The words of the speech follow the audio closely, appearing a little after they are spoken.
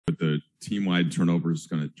team-wide turnovers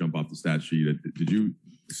kind of jump off the stat sheet. Did you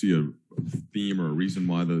see a theme or a reason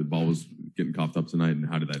why the ball was getting coughed up tonight, and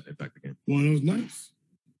how did that impact the game? One of those nights.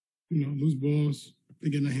 Loose balls, they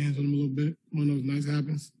get their hands on them a little bit. One of those nights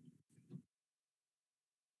happens.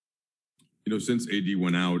 Since AD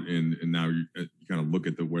went out and now you kind of look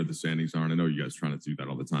at where the standings are, and I know you guys trying to do that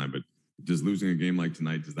all the time, but does losing a game like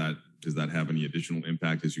tonight, does that have any additional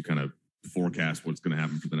impact as you kind of forecast what's going to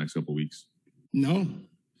happen for the next couple of weeks? No.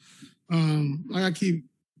 Like I keep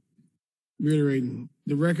reiterating,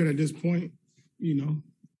 the record at this point, we're not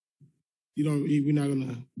going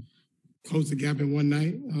to close the gap in one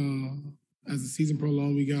night. As the season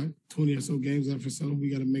prolongs, we got 20 or so games left or so.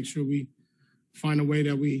 We got to make sure we find a way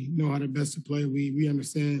that we know how to best to play. We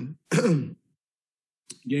understand game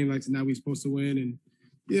like tonight we're supposed to win. And,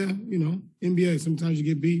 yeah, NBA, sometimes you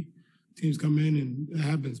get beat. Teams come in and it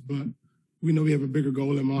happens. But we know we have a bigger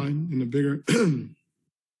goal in mind and a bigger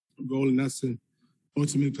goal, and that's to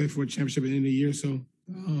ultimately play for a championship at the end of the year. So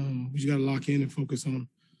we just got to lock in and focus on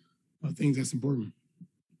things that's important.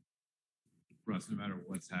 Russ, no matter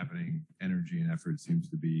what's happening, energy and effort seems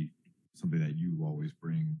to be something that you always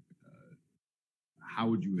bring. How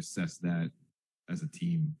would you assess that as a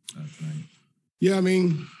team tonight? Yeah,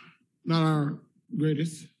 not our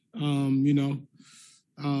greatest. I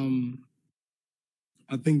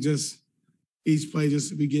think just each play,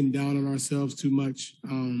 just we getting down on ourselves too much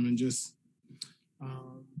and just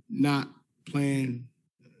not playing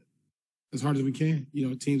as hard as we can.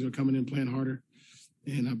 Teams are coming in playing harder.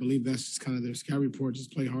 And I believe that's just kind of their scout report,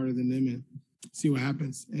 just play harder than them and see what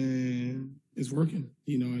happens. And it's working,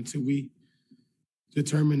 until we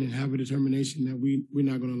determine and have a determination that we're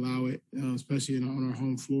not going to allow it, especially on our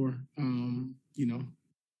home floor, it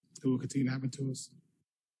will continue to happen to us.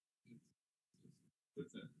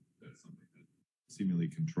 That's something that's seemingly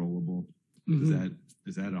controllable. Mm-hmm.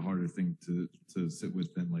 Is that a harder thing to sit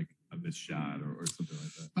with than like a missed shot or something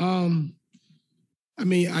like that?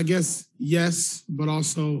 I guess yes, but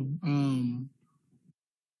also, I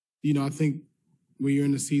think when you're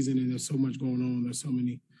in the season and there's so much going on, there's so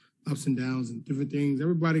many ups and downs and different things.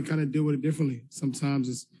 Everybody kind of deal with it differently.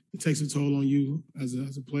 Sometimes it takes a toll on you as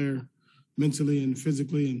a player, mentally and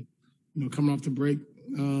physically, and coming off the break.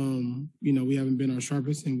 We haven't been our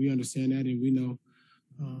sharpest, and we understand that, and we know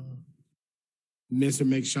miss or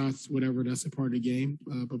make shots, whatever. That's a part of the game.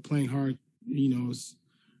 But playing hard, is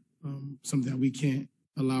something that we can't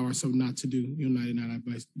allow ourselves not to do on a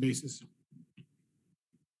night-to-night basis.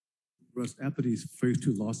 Russ, after these first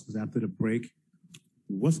two losses after the break,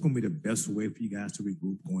 what's going to be the best way for you guys to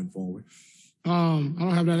regroup going forward? I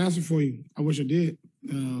don't have that answer for you. I wish I did.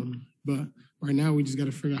 But right now, we just got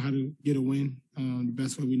to figure out how to get a win the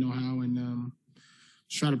best way we know how and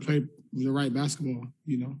try to play the right basketball,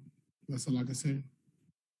 That's all I can say.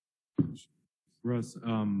 Russ,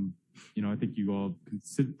 I think you all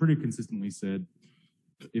pretty consistently said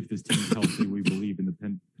if this team is healthy, we believe in the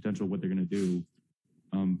potential of what they're going to do.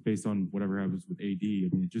 Based on whatever happens with AD,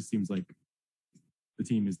 it just seems like the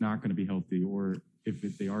team is not going to be healthy, or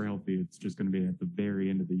if they are healthy, it's just going to be at the very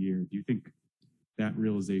end of the year. Do you think that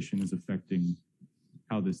realization is affecting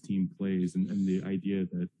how this team plays and the idea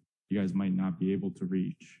that you guys might not be able to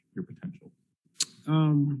reach your potential? I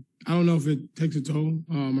don't know if it takes a toll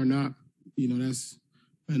or not. That's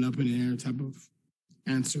an up in the air type of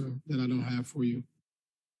answer that I don't have for you.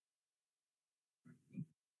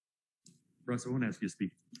 Russ, I want to ask you to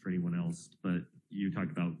speak for anyone else, but you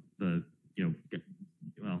talked about I'm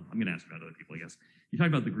going to ask about other people, I guess. You talked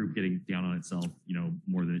about the group getting down on itself,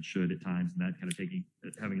 more than it should at times, and that kind of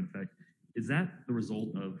having an effect. Is that the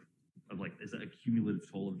result of is that a cumulative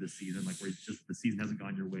toll of this season, where it's just the season hasn't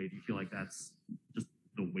gone your way? Do you feel like that's just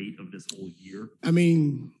the weight of this whole year?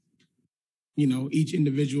 Each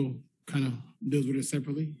individual kind of deals with it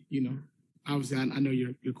separately. Obviously, I know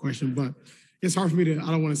your question, but it's hard for me I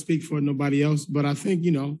don't want to speak for nobody else, but I think,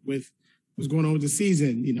 with what's going on with the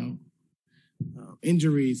season,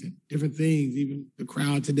 injuries and different things, even the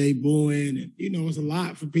crowd today booing, and, it's a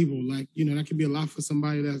lot for people. That can be a lot for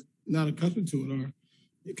somebody that's not accustomed to it, or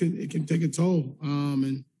it can take a toll.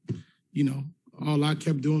 All I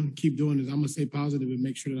keep doing is I'm going to stay positive and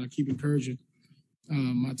make sure that I keep encouraging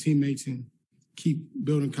my teammates and keep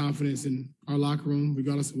building confidence in our locker room,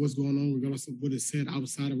 regardless of what's going on, regardless of what is said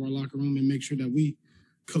outside of our locker room, and make sure that we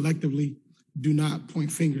collectively do not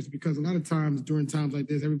point fingers, because a lot of times during times like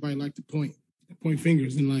this, everybody like to point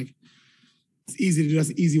fingers, and it's easy to do. That's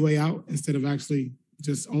an easy way out instead of actually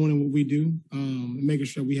just owning what we do and making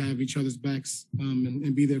sure we have each other's backs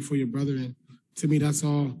and be there for your brother. And to me, that's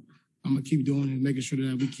all I'm going to keep doing, and making sure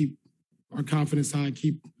that we keep our confidence high,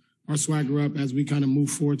 keep our swagger up as we kind of move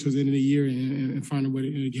forward towards the end of the year and find a way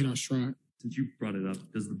to get our stride. Since you brought it up,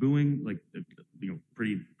 does the booing, like,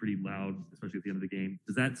 pretty loud, especially at the end of the game,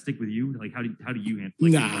 does that stick with you? Like, how do you handle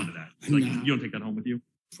respond to that? Like, you don't take that home with you?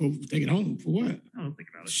 Take it home for what? I don't think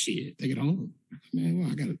about it. Shit, take it home, man. Well,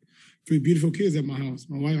 I got 3 beautiful kids at my house.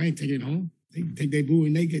 My wife ain't taking it home. They take their boo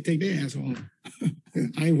and they take their ass home.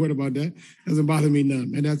 I ain't worried about that. Doesn't bother me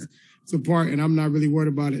none, and that's a part. And I'm not really worried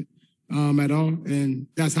about it at all. And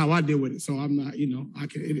that's how I deal with it. So I'm not, I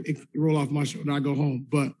can it roll off my shoulder. I go home.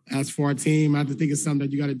 But as for our team, I have to think it's something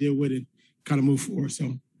that you got to deal with and kind of move forward.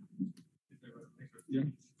 So, yeah.